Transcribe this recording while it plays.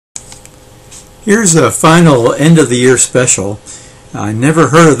Here's a final end of the year special. I never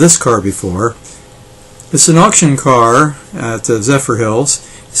heard of this car before. It's an auction car at Zephyrhills.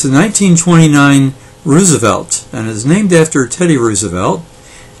 It's a 1929 Roosevelt, and it's named after Teddy Roosevelt,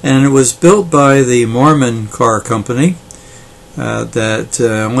 and it was built by the Marmon car company that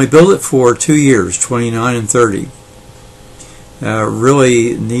only built it for 2 years, 29 and 30.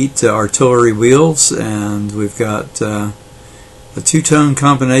 Really neat artillery wheels, and we've got a two-tone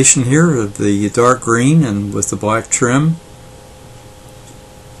combination here of the dark green and with the black trim.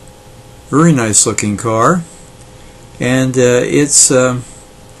 Very nice looking car, and it's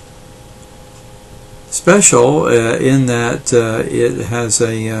special in that it has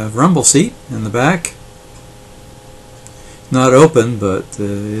a rumble seat in the back. Not open, but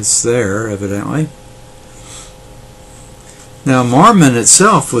it's there evidently. Now, Marmon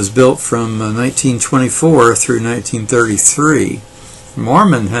itself was built from 1924 through 1933.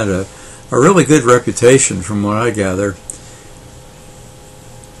 Marmon had a really good reputation from what I gather.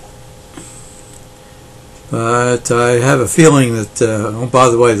 But I have a feeling that, oh, by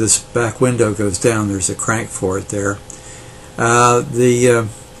the way, this back window goes down. There's a crank for it there. The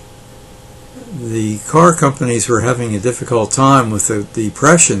car companies were having a difficult time with the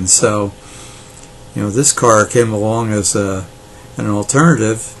Depression, so this car came along as an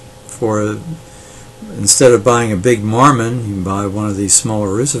alternative for instead of buying a big Marmon, you can buy one of these smaller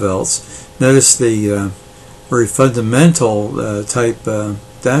Roosevelts. Notice the very fundamental type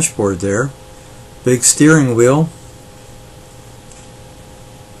dashboard there. Big steering wheel.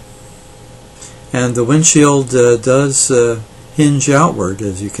 And the windshield does hinge outward,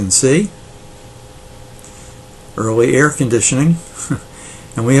 as you can see. Early air conditioning.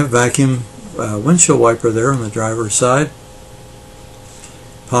 And we have vacuum windshield wiper there on the driver's side.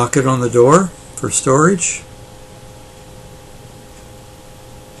 Pocket on the door for storage.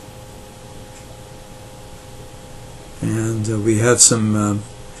 And we have some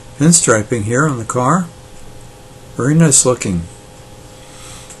pinstriping here on the car. Very nice looking.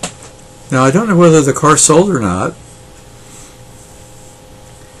 Now, I don't know whether the car sold or not.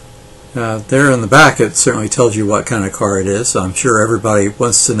 There in the back it certainly tells you what kind of car it is. I'm sure everybody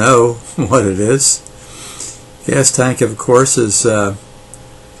wants to know what it is. Gas tank, of course, is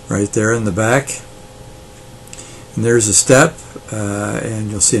right there in the back. And there's a step, and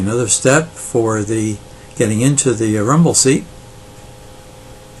you'll see another step for the getting into the rumble seat.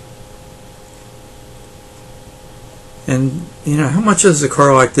 And how much is a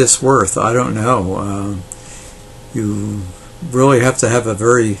car like this worth? I don't know. You really have to have a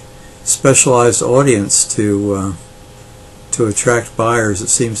very specialized audience to attract buyers, it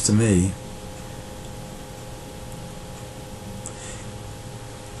seems to me.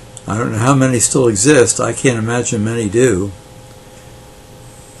 I don't know how many still exist. I can't imagine many do.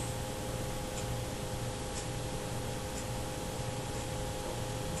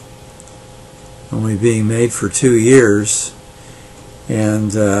 Only being made for 2 years,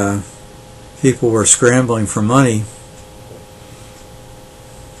 and people were scrambling for money.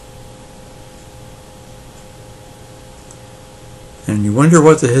 And you wonder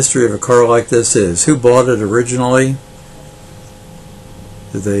what the history of a car like this is. Who bought it originally?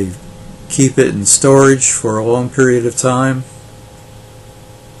 Did they keep it in storage for a long period of time?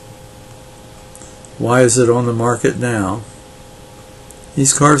 Why is it on the market now?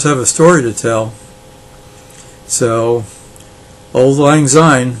 These cars have a story to tell. So, Auld Lang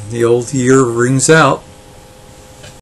Syne, the old year rings out.